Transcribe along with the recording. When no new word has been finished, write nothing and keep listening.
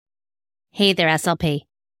Hey there, SLP.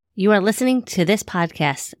 You are listening to this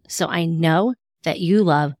podcast, so I know that you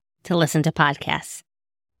love to listen to podcasts.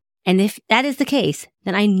 And if that is the case,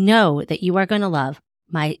 then I know that you are going to love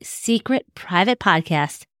my secret private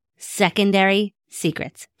podcast, Secondary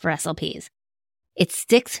Secrets for SLPs. It's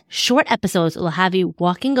 6 short episodes that will have you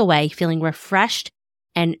walking away feeling refreshed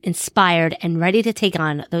and inspired and ready to take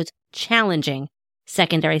on those challenging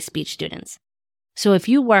secondary speech students. So if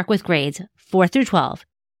you work with grades 4 through 12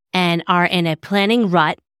 and are in a planning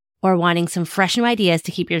rut or wanting some fresh new ideas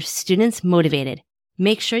to keep your students motivated,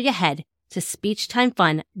 make sure you head to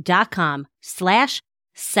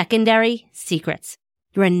speechtimefun.com/secondary secrets.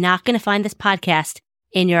 You are not going to find this podcast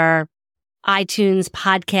in your iTunes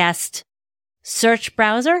podcast search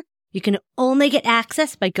browser. You can only get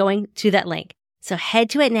access by going to that link. So head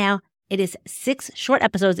to it now. It is 6 short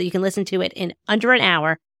episodes that you can listen to it in under an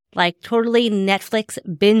hour, like totally Netflix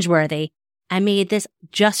binge worthy. I made this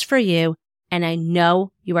just for you, and I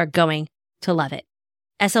know you are going to love it.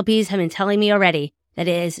 SLPs have been telling me already that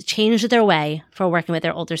it has changed their way for working with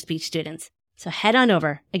their older speech students. So head on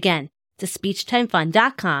over, again, to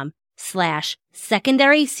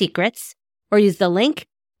speechtimefun.com/secondary secrets, or use the link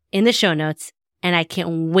in the show notes, and I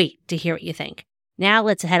can't wait to hear what you think. Now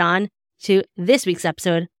let's head on to this week's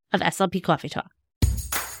episode of SLP Coffee Talk.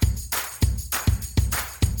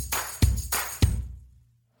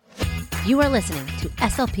 You are listening to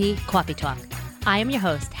SLP Coffee Talk. I am your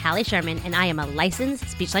host, Hallie Sherman, and I am a licensed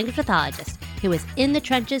speech-language pathologist who is in the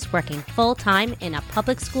trenches working full-time in a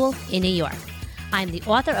public school in New York. I am the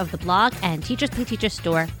author of the blog and Teachers Pay Teachers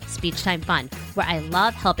store, Speech Time Fun, where I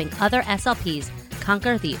love helping other SLPs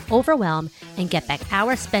conquer the overwhelm and get back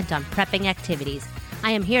hours spent on prepping activities.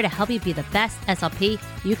 I am here to help you be the best SLP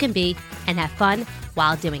you can be and have fun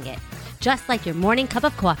while doing it. Just like your morning cup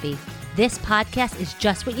of coffee, this podcast is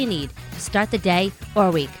just what you need to start the day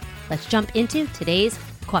or week. Let's jump into today's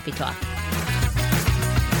Coffee Talk.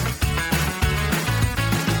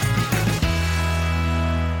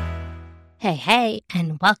 Hey,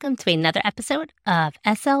 and welcome to another episode of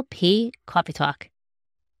SLP Coffee Talk.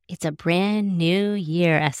 It's a brand new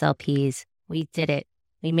year, SLPs. We did it.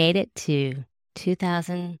 We made it to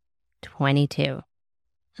 2022.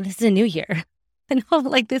 This is a new year. I know,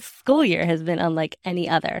 like, this school year has been unlike any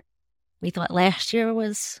other. We thought last year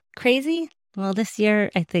was crazy. Well, this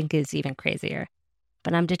year I think is even crazier.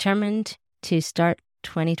 But I'm determined to start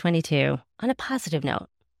 2022 on a positive note.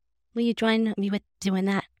 Will you join me with doing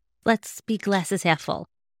that? Let's be glasses half full,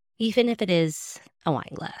 even if it is a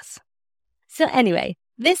wine glass. So anyway,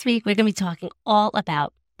 this week we're going to be talking all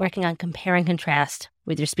about working on compare and contrast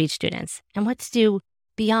with your speech students and what to do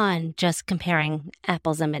beyond just comparing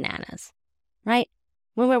apples and bananas, right?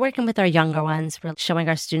 When we're working with our younger ones, we're showing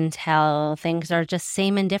our students how things are just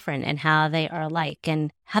same and different and how they are alike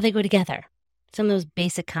and how they go together. Some of those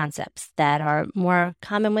basic concepts that are more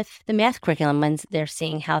common with the math curriculum when they're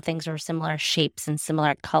seeing how things are similar shapes and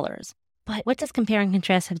similar colors. But what does compare and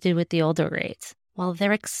contrast have to do with the older grades? Well,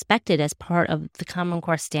 they're expected as part of the Common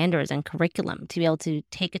Core standards and curriculum to be able to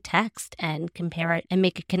take a text and compare it and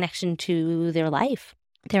make a connection to their life.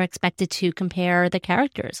 They're expected to compare the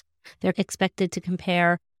characters. They're expected to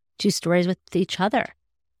compare 2 stories with each other.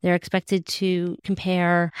 They're expected to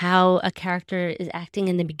compare how a character is acting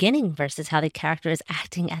in the beginning versus how the character is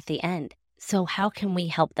acting at the end. So how can we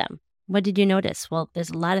help them? What did you notice? Well,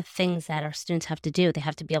 there's a lot of things that our students have to do. They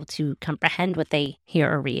have to be able to comprehend what they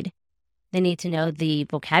hear or read. They need to know the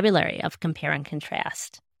vocabulary of compare and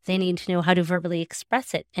contrast. They need to know how to verbally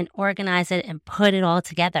express it and organize it and put it all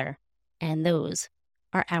together. And those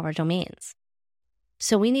are our domains.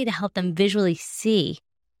 So we need to help them visually see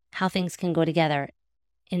how things can go together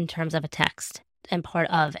in terms of a text and part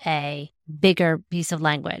of a bigger piece of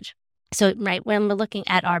language. So, right, when we're looking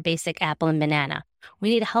at our basic apple and banana, we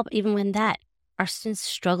need help even when that. Our students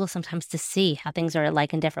struggle sometimes to see how things are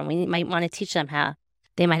alike and different. We might want to teach them how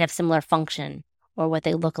they might have similar function or what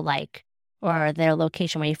they look like or their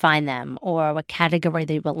location where you find them or what category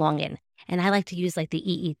they belong in. And I like to use like the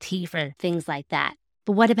EET for things like that.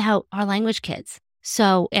 But what about our language kids?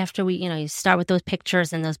 So after you start with those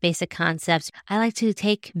pictures and those basic concepts, I like to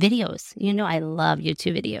take videos. I love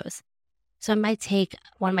YouTube videos. So I might take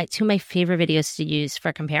two of my favorite videos to use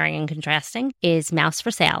for comparing and contrasting is Mouse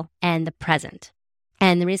for Sale and The Present.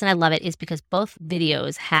 And the reason I love it is because both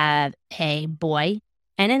videos have a boy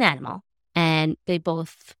and an animal, and they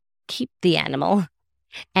both keep the animal.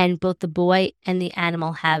 And both the boy and the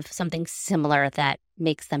animal have something similar that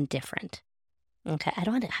makes them different. Okay, I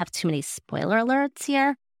don't want to have too many spoiler alerts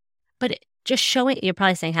here, but just showing, you're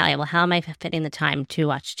probably saying, Hallie, well, how am I fitting the time to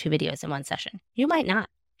watch 2 videos in one session? You might not.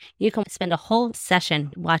 You can spend a whole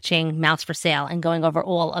session watching Mouse for Sale and going over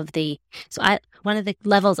all of one of the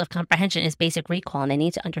levels of comprehension is basic recall, and they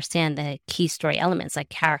need to understand the key story elements like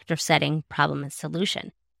character setting, problem, and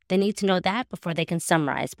solution. They need to know that before they can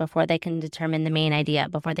summarize, before they can determine the main idea,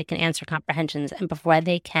 before they can answer comprehensions, and before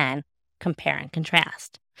they can compare and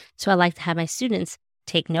contrast. So I like to have my students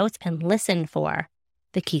take notes and listen for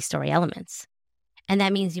the key story elements. And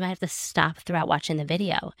that means you might have to stop throughout watching the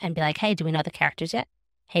video and be like, hey, do we know the characters yet?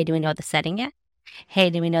 Hey, do we know the setting yet? Hey,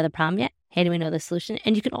 do we know the problem yet? Hey, do we know the solution?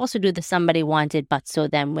 And you can also do the somebody wanted but so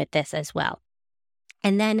then with this as well.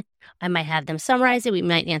 And then I might have them summarize it. We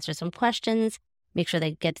might answer some questions, make sure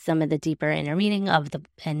they get some of the deeper inner meaning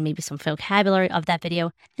and maybe some vocabulary of that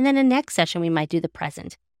video. And then the next session, we might do the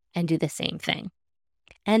present and do the same thing.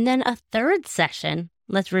 And then a third session,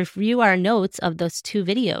 let's review our notes of those 2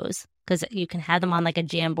 videos, because you can have them on like a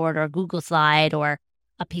Jamboard or a Google slide or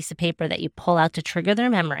a piece of paper that you pull out to trigger their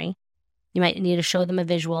memory. You might need to show them a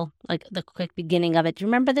visual, like the quick beginning of it. Do you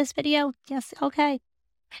remember this video? Yes. Okay.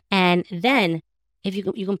 And then if you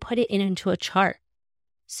can put it into a chart.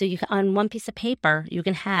 So you can, on one piece of paper, you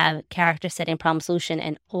can have character setting, problem, solution,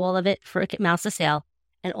 and all of it for Mouse for Sale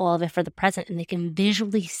and all of it for the present. And they can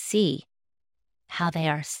visually see how they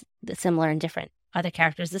are similar and different. Are the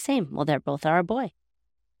characters the same? Well, they're both are a boy.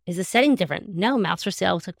 Is the setting different? No, Mouse for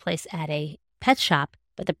Sale took place at a pet shop,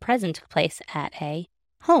 but the present took place at a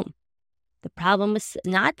home. The problem was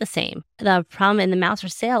not the same. The problem in the Mouse for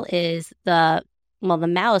Sale is the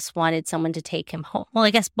mouse wanted someone to take him home. Well,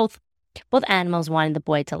 I guess both animals wanted the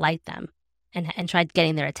boy to like them and tried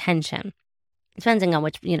getting their attention, depending on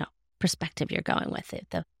which, perspective you're going with it,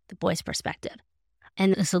 the boy's perspective.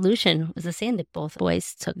 And the solution was the same, that both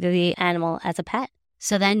boys took the animal as a pet.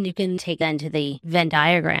 So then you can take them to the Venn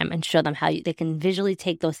diagram and show them how they can visually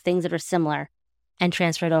take those things that are similar and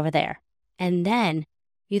transfer it over there. And then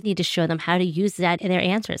you need to show them how to use that in their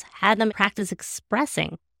answers. Have them practice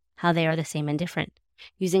expressing how they are the same and different,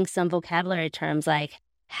 using some vocabulary terms like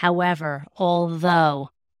however, although,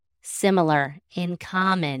 similar, in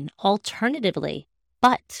common, alternatively,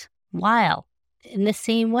 but, while, in the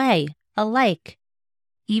same way, alike,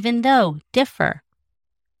 even though, differ.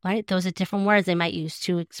 Right? Those are different words they might use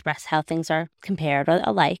to express how things are compared or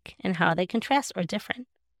alike and how they contrast or different.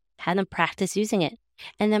 Have them practice using it.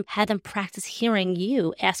 And then have them practice hearing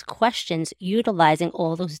you ask questions utilizing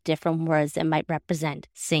all those different words that might represent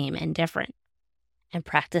same and different. And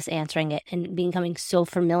practice answering it and becoming so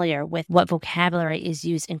familiar with what vocabulary is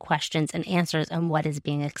used in questions and answers and what is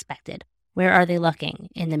being expected. Where are they looking?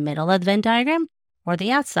 In the middle of the Venn diagram or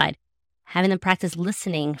the outside? Having them practice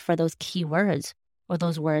listening for those key words or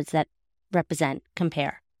those words that represent,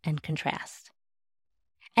 compare, and contrast.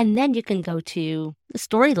 And then you can go to the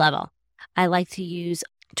story level. I like to use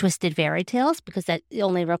Twisted Fairy Tales because that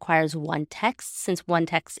only requires one text, since one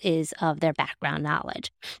text is of their background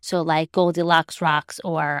knowledge. So like Goldilocks Rocks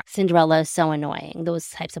or Cinderella is So Annoying, those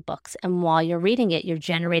types of books. And while you're reading it, you're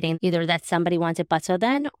generating either that somebody wanted but so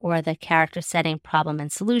then or the character setting, problem, and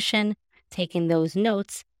solution, taking those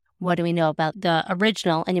notes. What do we know about the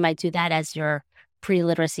original? And you might do that as your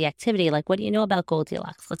pre-literacy activity. Like, what do you know about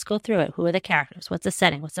Goldilocks? Let's go through it. Who are the characters? What's the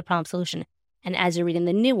setting? What's the problem, solution? And as you're reading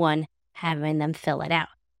the new one, having them fill it out.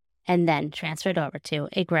 And then transfer it over to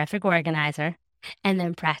a graphic organizer and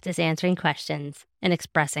then practice answering questions and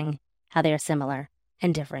expressing how they are similar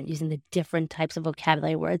and different using the different types of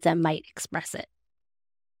vocabulary words that might express it.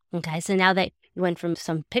 Okay, so now that you went from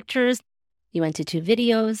some pictures, you went to 2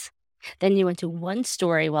 videos, then you went to one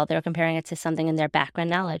story while they're comparing it to something in their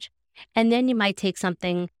background knowledge. And then you might take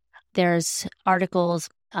something, there's articles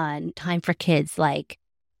on Time for Kids, like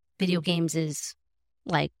video games is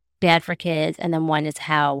like bad for kids, and then one is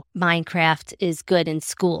how Minecraft is good in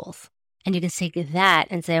schools. And you can take that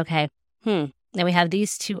and say, okay, then we have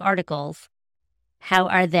these 2 articles. How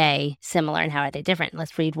are they similar and how are they different?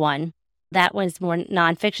 Let's read one. That one's more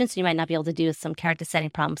nonfiction, so you might not be able to do some character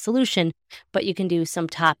setting, problem, solution, but you can do some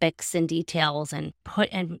topics and details and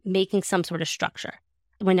making some sort of structure.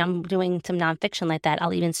 When I'm doing some nonfiction like that,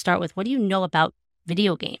 I'll even start with, what do you know about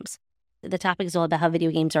video games? The topic is all about how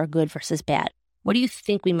video games are good versus bad. What do you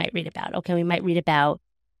think we might read about? Okay, we might read about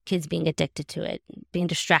kids being addicted to it, being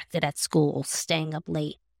distracted at school, staying up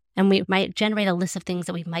late. And we might generate a list of things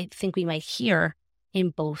that we might think we might hear in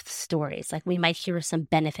both stories. Like we might hear some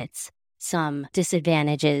benefits, some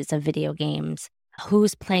disadvantages of video games.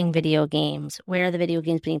 Who's playing video games? Where are the video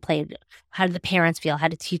games being played? How do the parents feel? How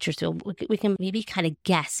do teachers feel? We can maybe kind of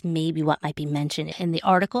guess maybe what might be mentioned in the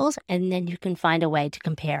articles, and then you can find a way to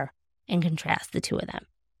compare and contrast the 2 of them.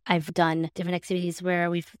 I've done different activities where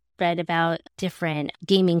we've read about different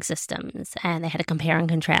gaming systems and they had to compare and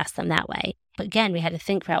contrast them that way. But again, we had to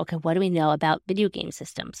think about, okay, what do we know about video game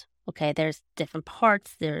systems? Okay, there's different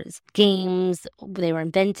parts, there's games, they were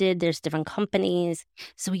invented, there's different companies.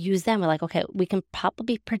 So we use them. We're like, okay, we can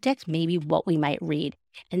probably predict maybe what we might read.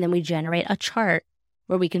 And then we generate a chart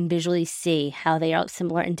where we can visually see how they are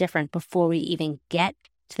similar and different before we even get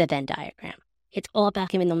to the Venn diagram. It's all about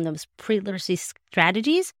giving them those pre-literacy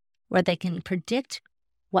strategies where they can predict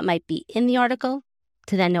what might be in the article,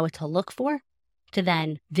 to then know what to look for, to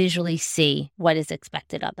then visually see what is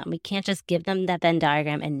expected of them. We can't just give them that Venn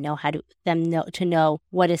diagram and know how to know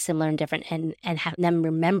what is similar and different and have them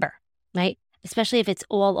remember, right? Especially if it's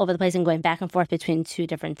all over the place and going back and forth between two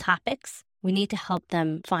different topics. We need to help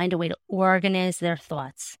them find a way to organize their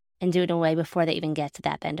thoughts and do it in a way before they even get to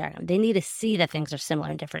that Venn diagram. They need to see that things are similar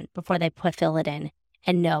and different before they fill it in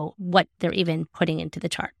and know what they're even putting into the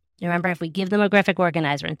chart. Remember, if we give them a graphic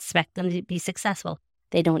organizer and expect them to be successful,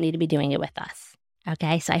 they don't need to be doing it with us.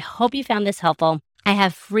 Okay, so I hope you found this helpful. I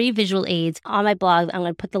have free visual aids on my blog. I'm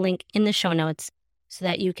going to put the link in the show notes so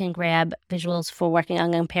that you can grab visuals for working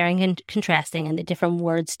on comparing and contrasting and the different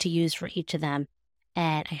words to use for each of them.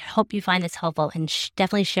 And I hope you find this helpful and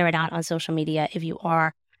definitely share it out on social media if you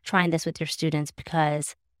are trying this with your students,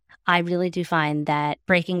 because I really do find that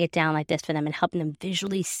breaking it down like this for them and helping them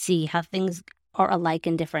visually see how things are alike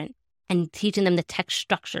and different and teaching them the text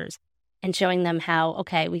structures and showing them how,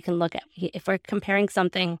 okay, we can look at, if we're comparing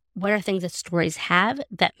something, what are things that stories have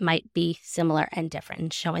that might be similar and different,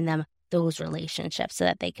 and showing them those relationships so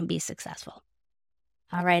that they can be successful.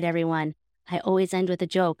 All right, everyone. I always end with a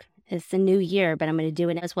joke. It's the new year, but I'm going to do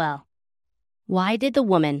it as well. Why did the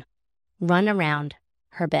woman run around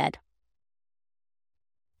her bed?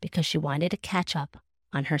 Because she wanted to catch up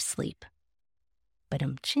on her sleep.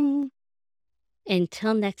 Ba-dum-ching.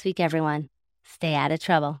 Until next week, everyone, stay out of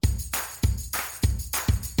trouble.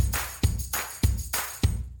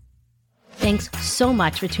 Thanks so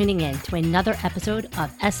much for tuning in to another episode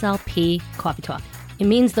of SLP Coffee Talk. It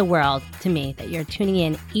means the world to me that you're tuning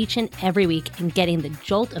in each and every week and getting the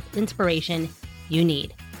jolt of inspiration you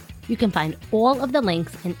need. You can find all of the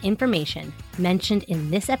links and information mentioned in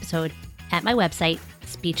this episode at my website,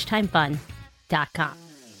 speechtimefun.com.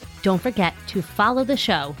 Don't forget to follow the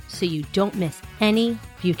show so you don't miss any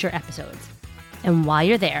future episodes. And while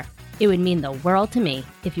you're there, it would mean the world to me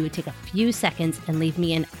if you would take a few seconds and leave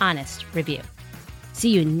me an honest review. See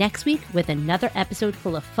you next week with another episode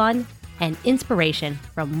full of fun and inspiration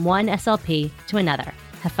from one SLP to another.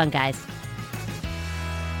 Have fun, guys.